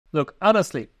Look,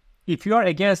 honestly, if you are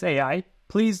against AI,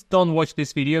 please don't watch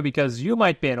this video because you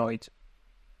might be annoyed.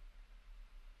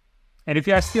 And if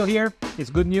you are still here, it's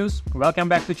good news. Welcome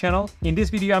back to the channel. In this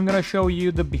video, I'm gonna show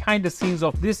you the behind the scenes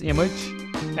of this image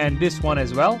and this one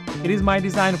as well. It is my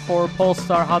design for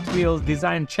Polestar Hot Wheels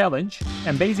Design Challenge.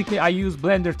 And basically, I use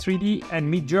Blender 3D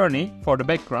and MidJourney for the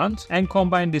background and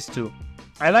combine these two.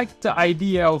 I like the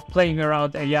idea of playing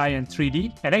around AI and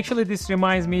 3D, and actually this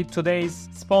reminds me today's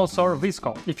sponsor,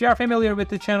 Viscom. If you are familiar with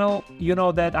the channel, you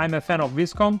know that I'm a fan of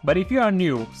Viscom, but if you are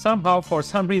new, somehow for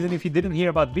some reason if you didn't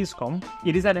hear about Viscom,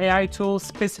 it is an AI tool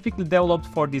specifically developed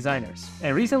for designers.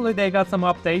 And recently they got some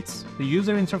updates, the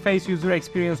user interface, user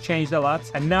experience changed a lot,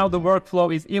 and now the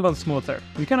workflow is even smoother.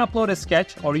 You can upload a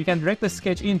sketch or you can directly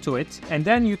sketch into it, and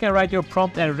then you can write your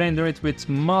prompt and render it with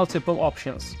multiple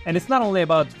options. And it's not only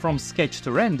about from sketch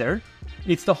to render,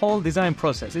 it's the whole design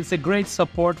process. It's a great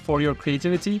support for your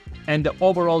creativity and the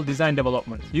overall design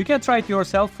development. You can try it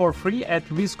yourself for free at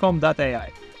viscom.ai.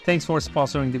 Thanks for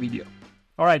sponsoring the video.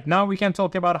 Alright, now we can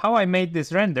talk about how I made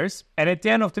these renders, and at the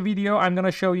end of the video I'm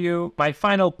gonna show you my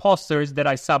final posters that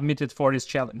I submitted for this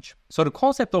challenge. So the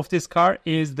concept of this car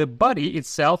is the body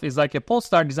itself is like a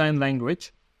Polestar design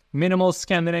language, minimal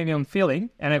Scandinavian feeling,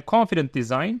 and a confident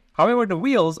design. However, the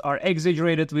wheels are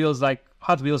exaggerated wheels like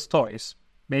Hot Wheels toys.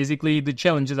 Basically, the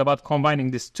challenge is about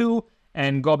combining these two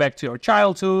and go back to your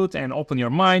childhood and open your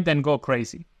mind and go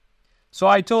crazy. So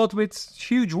I thought with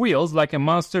huge wheels, like a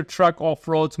monster truck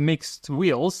off-road mixed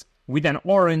wheels with an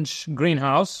orange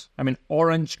greenhouse.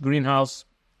 Orange greenhouse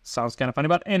sounds kind of funny,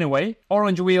 but anyway,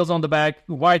 orange wheels on the back,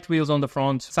 white wheels on the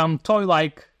front, some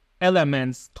toy-like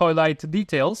elements, toy-like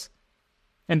details.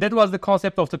 And that was the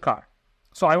concept of the car.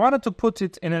 So I wanted to put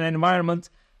it in an environment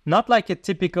not like a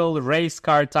typical race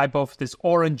car type of this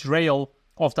orange rail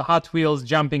of the Hot Wheels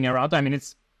jumping around.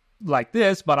 It's like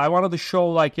this, but I wanted to show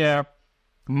like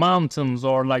mountains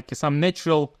or like some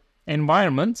natural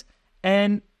environment.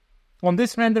 And on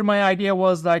this render, my idea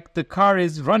was like the car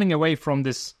is running away from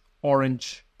this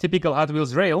orange typical Hot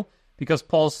Wheels rail because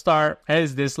Polestar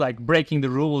has this like breaking the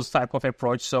rules type of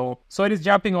approach. So it is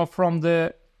jumping off from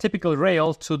the typical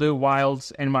rail to the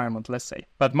wild environment, let's say.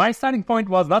 But my starting point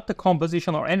was not the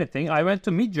composition or anything. I went to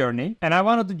MidJourney and I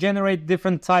wanted to generate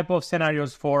different type of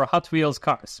scenarios for Hot Wheels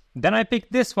cars. Then I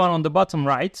picked this one on the bottom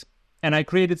right and I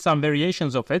created some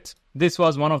variations of it. This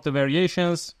was one of the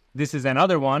variations. This is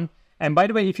another one. And by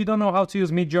the way, if you don't know how to use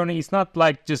MidJourney, it's not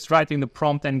like just writing the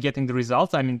prompt and getting the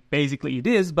results. Basically it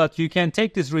is, but you can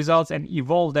take these results and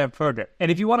evolve them further.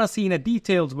 And if you want to see in a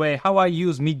detailed way how I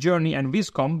use MidJourney and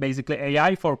Viscom, basically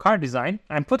AI for car design,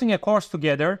 I'm putting a course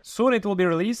together. Soon it will be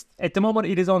released. At the moment,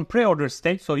 it is on pre-order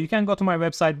stage. So you can go to my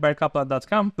website,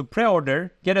 berkapla.com to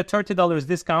pre-order, get a $30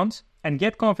 discount, and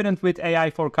get confident with AI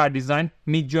for car design,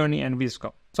 MidJourney and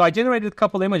Viscom. So I generated a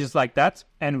couple images like that,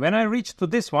 and when I reached to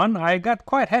this one, I got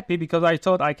quite happy because I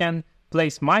thought I can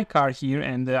place my car here,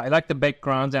 and I like the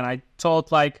background, and I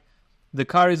thought like the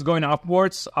car is going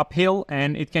upwards, uphill,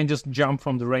 and it can just jump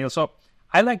from the rail. So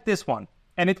I like this one,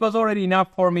 and it was already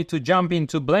enough for me to jump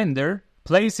into Blender,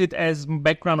 place it as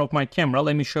background of my camera.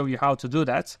 Let me show you how to do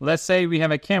that. Let's say we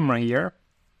have a camera here,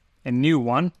 a new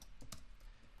one.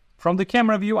 From the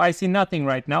camera view, I see nothing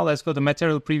right now. Let's go to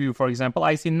material preview, for example.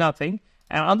 I see nothing.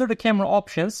 And under the camera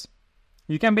options,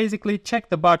 you can basically check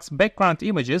the box background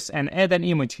images and add an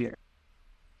image here.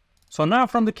 So now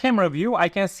from the camera view, I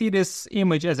can see this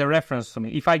image as a reference to me.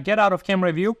 If I get out of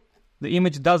camera view, the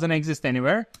image doesn't exist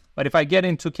anywhere. But if I get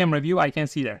into camera view, I can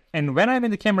see there. And when I'm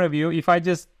in the camera view, if I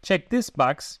just check this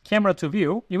box, camera to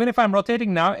view, even if I'm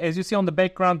rotating now, as you see on the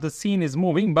background, the scene is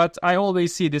moving, but I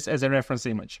always see this as a reference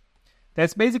image.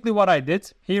 That's basically what I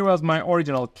did. Here was my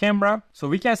original camera. So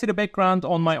we can see the background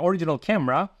on my original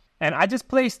camera. And I just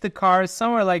placed the car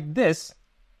somewhere like this.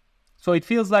 So it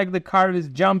feels like the car is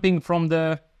jumping from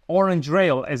the orange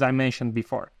rail, as I mentioned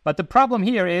before. But the problem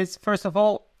here is, first of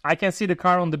all, I can see the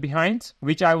car on the behind,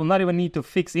 which I will not even need to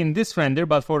fix in this render.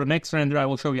 But for the next render, I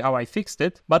will show you how I fixed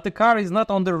it. But the car is not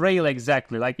on the rail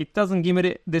exactly. Like it doesn't give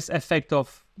me this effect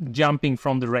of jumping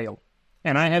from the rail.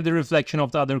 And I have the reflection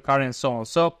of the other car and so on.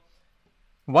 So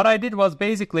what I did was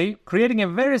basically creating a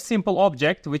very simple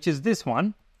object, which is this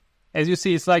one. As you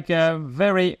see, it's like a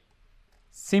very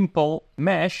simple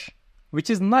mesh, which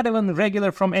is not even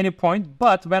regular from any point.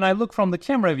 But when I look from the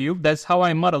camera view, that's how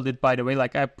I modeled it, by the way.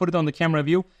 Like I put it on the camera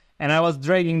view and I was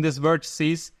dragging these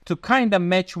vertices to kind of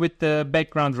match with the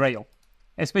background rail.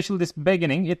 Especially this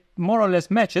beginning, it more or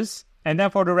less matches. And then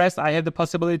for the rest, I have the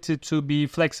possibility to be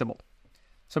flexible.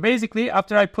 So basically,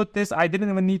 after I put this, I didn't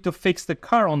even need to fix the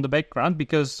car on the background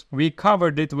because we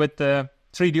covered it with the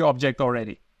 3D object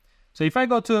already. So if I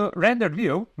go to rendered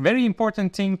view, very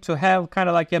important thing to have kind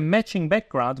of like a matching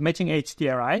background, matching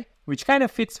HDRI, which kind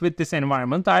of fits with this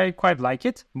environment. I quite like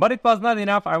it, but it was not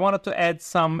enough. I wanted to add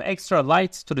some extra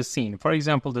lights to the scene. For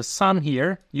example, the sun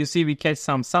here, you see we catch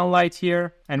some sunlight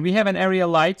here, and we have an area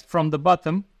light from the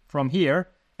bottom, from here,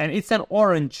 and it's an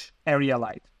orange area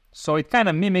light. So it kind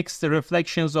of mimics the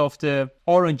reflections of the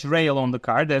orange rail on the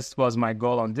car. That was my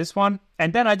goal on this one.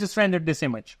 And then I just rendered this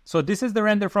image. So this is the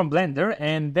render from Blender,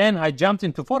 and then I jumped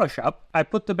into Photoshop. I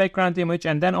put the background image,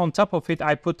 and then on top of it,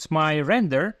 I put my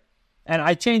render, and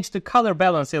I changed the color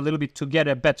balance a little bit to get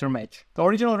a better match. The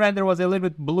original render was a little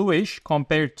bit bluish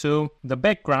compared to the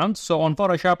background. So on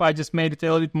Photoshop, I just made it a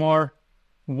little bit more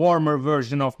warmer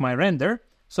version of my render.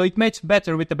 So it matched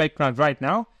better with the background right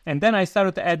now. And then I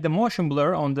started to add the motion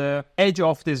blur on the edge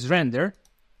of this render.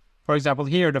 For example,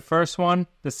 here, the first one.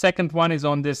 The second one is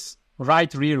on this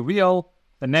right rear wheel.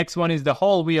 The next one is the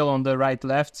whole wheel on the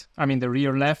the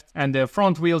rear left, and the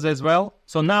front wheels as well.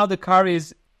 So now the car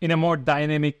is in a more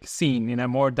dynamic scene, in a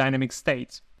more dynamic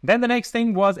state. Then the next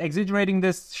thing was exaggerating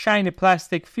this shiny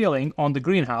plastic feeling on the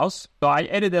greenhouse. So I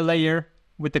added a layer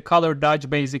with the color dodge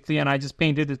basically, and I just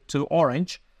painted it to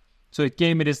orange. So it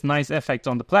gave me this nice effect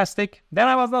on the plastic. Then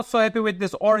I was not so happy with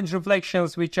this orange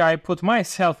reflections which I put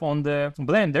myself on the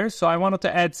Blender. So I wanted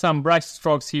to add some brush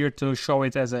strokes here to show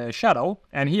it as a shadow.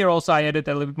 And here also I added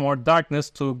a little bit more darkness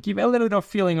to give a little bit of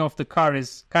feeling of the car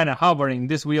is kind of hovering.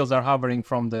 These wheels are hovering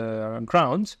from the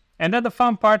ground. And then the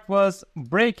fun part was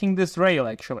breaking this rail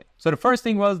actually. So the first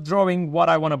thing was drawing what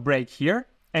I want to break here.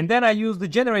 And then I used the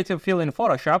generative fill in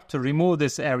Photoshop to remove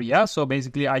this area. So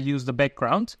basically I used the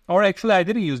background. Or actually I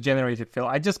didn't use generative fill.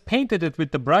 I just painted it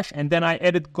with the brush, and then I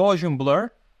added Gaussian blur.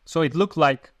 So it looked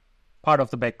like part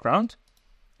of the background.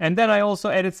 And then I also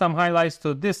added some highlights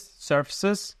to these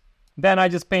surfaces. Then I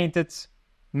just painted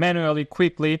manually,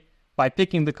 quickly, by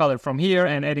picking the color from here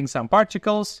and adding some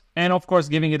particles. And of course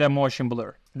giving it a motion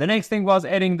blur. The next thing was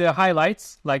adding the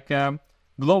highlights, like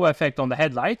glow effect on the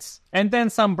headlights, and then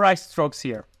some brush strokes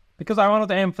here, because I wanted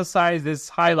to emphasize this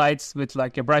highlights with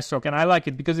like a brush stroke. And I like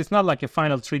it because it's not like a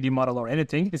final 3D model or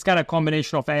anything. It's kind of a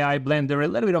combination of AI, Blender, a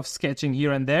little bit of sketching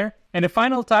here and there. And the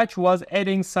final touch was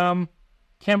adding some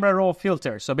camera raw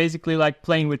filter. So basically like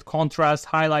playing with contrast,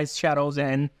 highlights, shadows,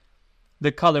 and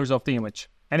the colors of the image.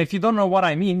 And if you don't know what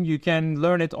I mean, you can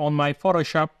learn it on my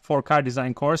Photoshop for car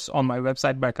design course on my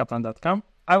website, berkaplan.com.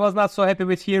 I was not so happy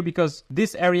with here because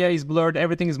this area is blurred,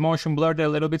 everything is motion blurred a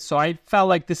little bit, so I felt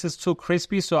like this is too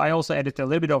crispy, so I also added a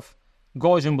little bit of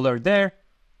Gaussian blur there,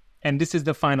 and this is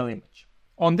the final image.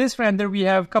 On this render, we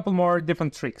have a couple more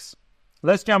different tricks.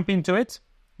 Let's jump into it.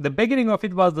 The beginning of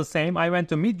it was the same. I went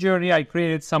to MidJourney, I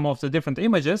created some of the different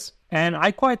images, and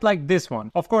I quite like this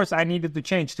one. Of course, I needed to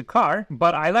change the car,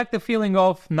 but I like the feeling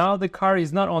of now the car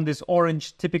is not on this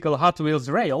orange typical Hot Wheels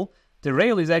rail. The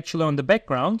rail is actually on the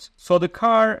background. So the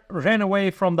car ran away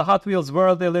from the Hot Wheels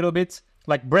world a little bit,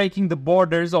 like breaking the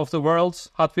borders of the world,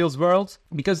 Hot Wheels world,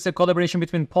 because it's a collaboration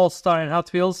between Polestar and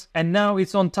Hot Wheels. And now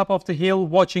it's on top of the hill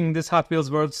watching this Hot Wheels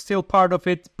world, still part of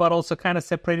it, but also kind of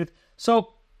separated.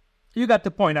 So you got the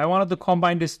point. I wanted to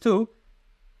combine this two.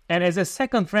 And as a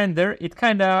second render, it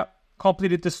kind of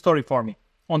completed the story for me.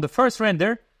 On the first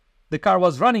render, the car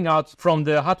was running out from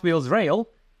the Hot Wheels rail,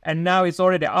 and now it's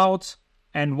already out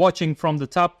and watching from the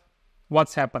top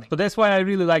what's happening. So that's why I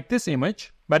really like this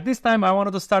image. But this time I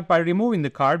wanted to start by removing the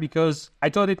car because I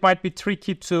thought it might be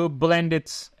tricky to blend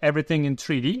everything in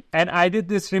 3D. And I did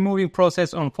this removing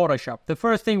process on Photoshop. The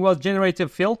first thing was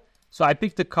generative fill. So I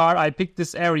picked the car, I picked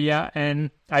this area,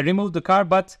 and I removed the car.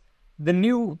 But the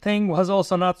new thing was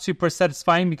also not super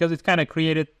satisfying because it kind of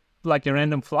created like a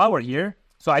random flower here.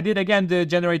 So I did again the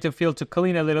generative fill to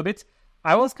clean a little bit.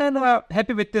 I was kind of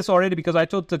happy with this already because I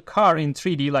thought the car in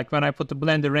 3D, like when I put the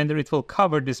Blender render, it will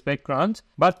cover this background.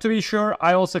 But to be sure,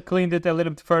 I also cleaned it a little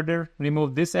bit further,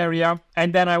 removed this area,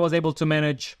 and then I was able to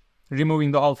manage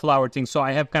removing the whole flower thing. So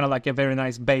I have kind of like a very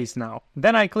nice base now.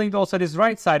 Then I cleaned also this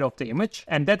right side of the image,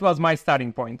 and that was my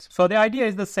starting point. So the idea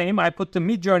is the same. I put the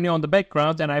MidJourney on the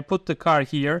background and I put the car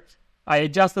here. I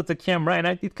adjusted the camera and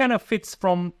it kind of fits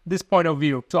from this point of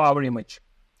view to our image.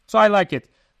 So I like it.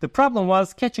 The problem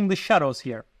was catching the shadows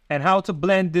here and how to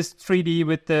blend this 3D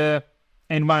with the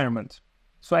environment.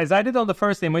 So as I did on the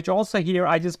first image, also here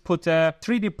I just put a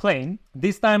 3D plane.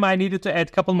 This time I needed to add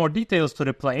a couple more details to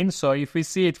the plane. So if we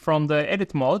see it from the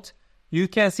edit mode, you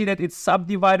can see that it's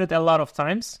subdivided a lot of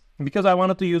times because I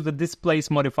wanted to use the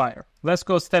displace modifier. Let's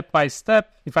go step by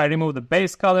step. If I remove the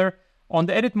base color, on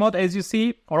the edit mode, as you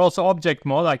see, or also object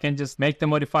mode, I can just make the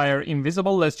modifier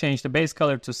invisible. Let's change the base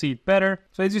color to see it better.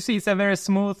 So as you see, it's a very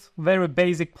smooth, very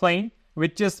basic plane.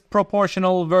 with just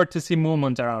proportional vertice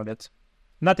movement around it.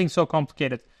 Nothing so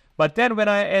complicated. But then when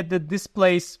I add the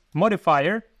displace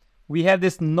modifier, we have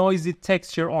this noisy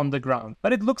texture on the ground.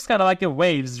 But it looks kind of like a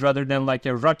waves rather than like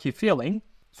a rocky feeling.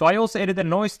 So I also added a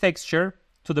noise texture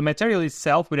to the material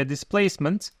itself with a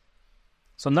displacement.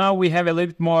 So now we have a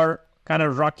little bit more kind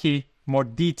of rocky, more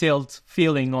detailed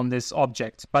feeling on this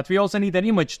object. But we also need an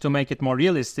image to make it more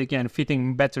realistic and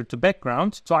fitting better to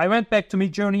background. So I went back to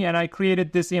MidJourney and I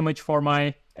created this image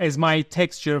as my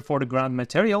texture for the ground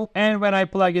material. And when I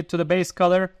plug it to the base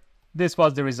color, this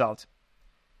was the result.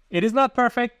 It is not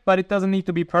perfect, but it doesn't need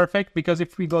to be perfect, because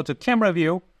if we go to camera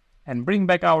view and bring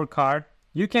back our car,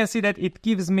 you can see that it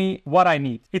gives me what I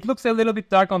need. It looks a little bit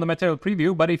dark on the material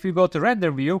preview, but if you go to render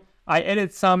view, I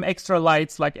added some extra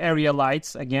lights like area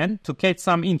lights again to catch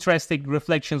some interesting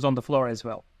reflections on the floor as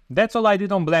well. That's all I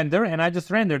did on Blender, and I just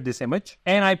rendered this image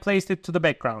and I placed it to the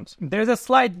background. There's a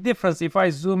slight difference if I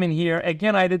zoom in here.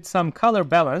 Again, I did some color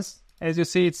balance. As you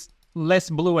see, it's less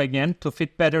blue again to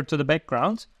fit better to the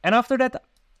background. And after that,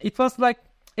 it was like,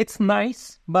 it's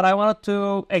nice, but I wanted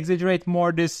to exaggerate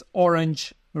more this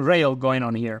orange rail going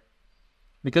on here,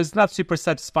 because it's not super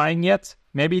satisfying yet.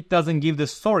 Maybe it doesn't give the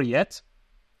story yet.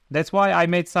 That's why I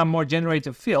made some more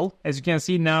generative fill. As you can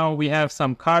see now, we have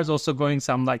some cars also going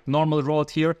some like normal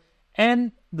road here,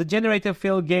 and the generative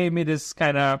fill gave me this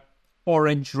kind of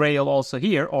orange rail also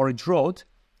here, orange road.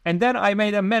 And then I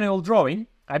made a manual drawing.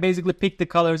 I basically picked the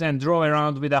colors and draw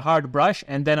around with a hard brush,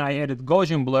 and then I added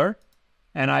Gaussian blur,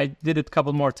 and I did it a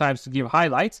couple more times to give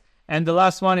highlights. And the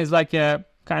last one is like a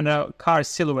kind of car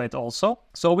silhouette also.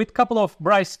 So with a couple of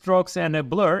bright strokes and a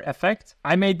blur effect,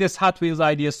 I made this Hot Wheels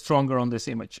idea stronger on this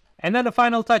image. And then the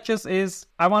final touches is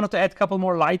I wanted to add a couple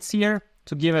more lights here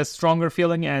to give a stronger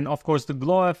feeling, and of course the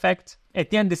glow effect. At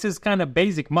the end, this is kind of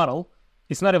basic model.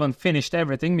 It's not even finished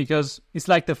everything, because it's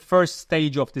like the first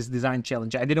stage of this design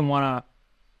challenge. I didn't want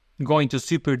to go into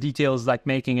super details like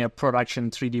making a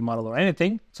production 3D model or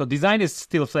anything. So design is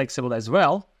still flexible as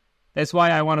well. That's why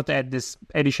I wanted to add this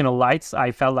additional lights.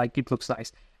 I felt like it looks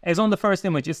nice. As on the first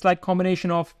image, it's like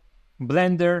combination of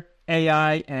Blender,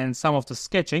 AI, and some of the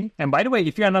sketching. And by the way,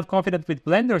 if you are not confident with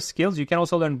Blender skills, you can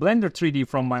also learn Blender 3D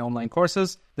from my online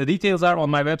courses. The details are on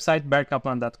my website,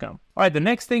 berkaplan.com. Alright, the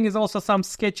next thing is also some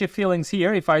sketchy feelings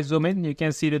here. If I zoom in, you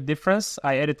can see the difference.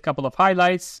 I added a couple of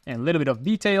highlights and a little bit of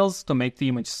details to make the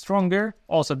image stronger.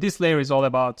 Also, this layer is all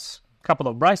about a couple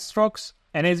of bright strokes.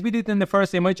 And as we did in the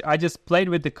first image, I just played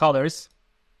with the colors,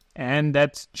 and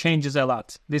that changes a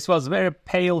lot. This was very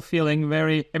pale feeling,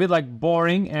 a bit like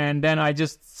boring, and then I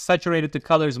just saturated the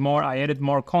colors more. I added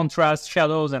more contrast,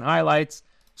 shadows, and highlights,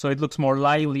 so it looks more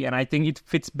lively, and I think it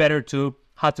fits better to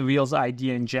Hot Wheels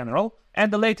idea in general.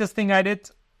 And the latest thing I did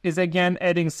is again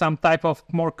adding some type of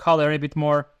more color, a bit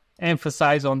more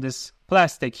emphasis on this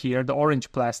plastic here, the orange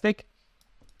plastic.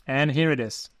 And here it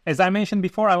is. As I mentioned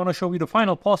before, I want to show you the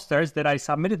final posters that I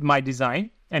submitted my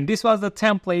design. And this was the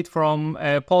template from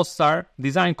Polestar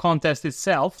design contest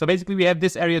itself. So basically we have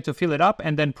this area to fill it up,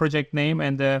 and then project name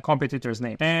and the competitor's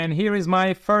name. And here is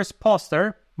my first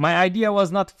poster. My idea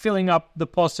was not filling up the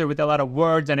poster with a lot of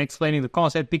words and explaining the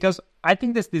concept, because I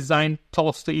think this design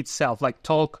talks to itself,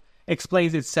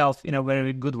 explains itself in a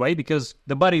very good way, because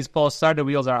the body is Polestar, the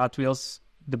wheels are Hot Wheels.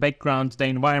 The background, the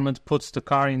environment puts the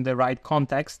car in the right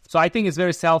context. So I think it's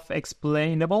very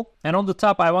self-explainable. And on the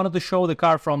top, I wanted to show the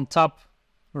car from top,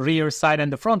 rear, side,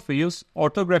 and the front views,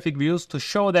 orthographic views, to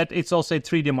show that it's also a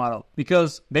 3D model.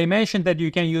 Because they mentioned that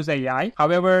you can use AI.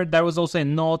 However, there was also a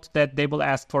note that they will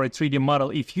ask for a 3D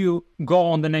model if you go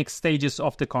on the next stages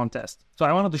of the contest. So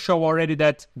I wanted to show already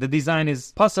that the design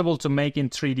is possible to make in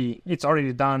 3D. It's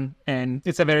already done, and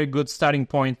it's a very good starting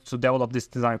point to develop this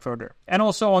design further. And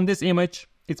also on this image,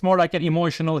 it's more like an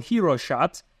emotional hero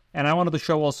shot, and I wanted to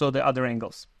show also the other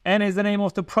angles. And as the name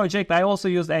of the project, I also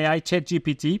used AI,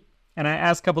 ChatGPT, and I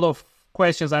asked a couple of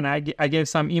questions, and I gave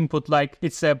some input like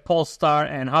it's a Polestar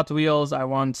and Hot Wheels, I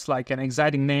want like an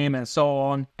exciting name and so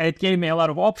on. And it gave me a lot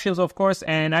of options, of course,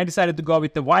 and I decided to go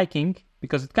with the Viking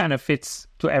because it kind of fits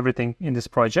to everything in this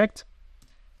project.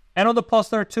 And on the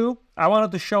poster too, I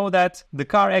wanted to show that the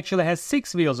car actually has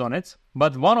 6 wheels on it,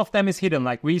 but one of them is hidden.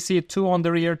 Like we see 2 on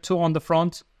the rear, 2 on the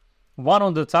front, 1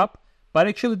 on the top, but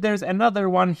actually there's another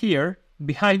one here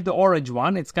behind the orange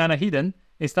one. It's kind of hidden.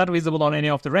 It's not visible on any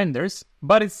of the renders,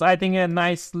 but it's, I think, a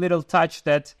nice little touch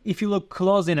that if you look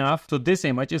close enough to this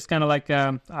image, it's kind of like,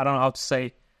 I don't know how to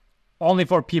say, only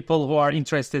for people who are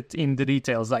interested in the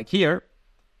details. Like here,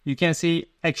 you can see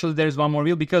actually there's one more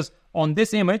wheel, because on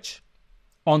this image,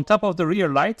 on top of the rear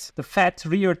light, the fat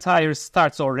rear tire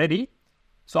starts already.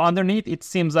 So underneath, it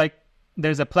seems like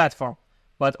there's a platform.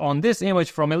 But on this image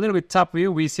from a little bit top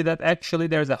view, we see that actually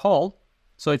there's a hole.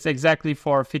 So it's exactly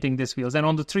for fitting these wheels. And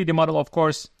on the 3D model, of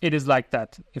course, it is like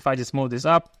that. If I just move this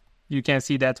up, you can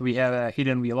see that we have a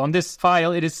hidden wheel. On this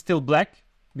file, it is still black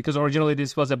because originally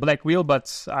this was a black wheel,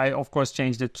 but I, of course,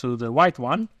 changed it to the white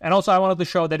one. And also I wanted to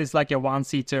show that it's like a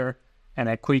one-seater and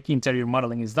a quick interior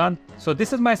modeling is done. So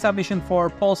this is my submission for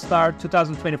Polestar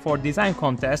 2024 design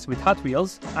contest with Hot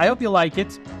Wheels. I hope you like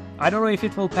it. I don't know if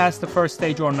it will pass the first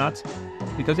stage or not,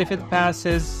 because if it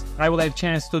passes, I will have a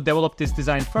chance to develop this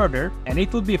design further, and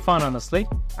it would be fun, honestly.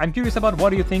 I'm curious about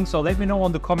what you think, so let me know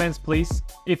on the comments, please,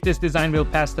 if this design will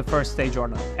pass the first stage or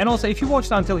not. And also, if you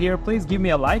watched until here, please give me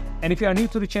a like, and if you are new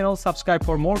to the channel, subscribe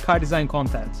for more car design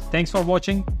content. Thanks for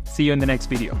watching, see you in the next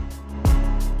video.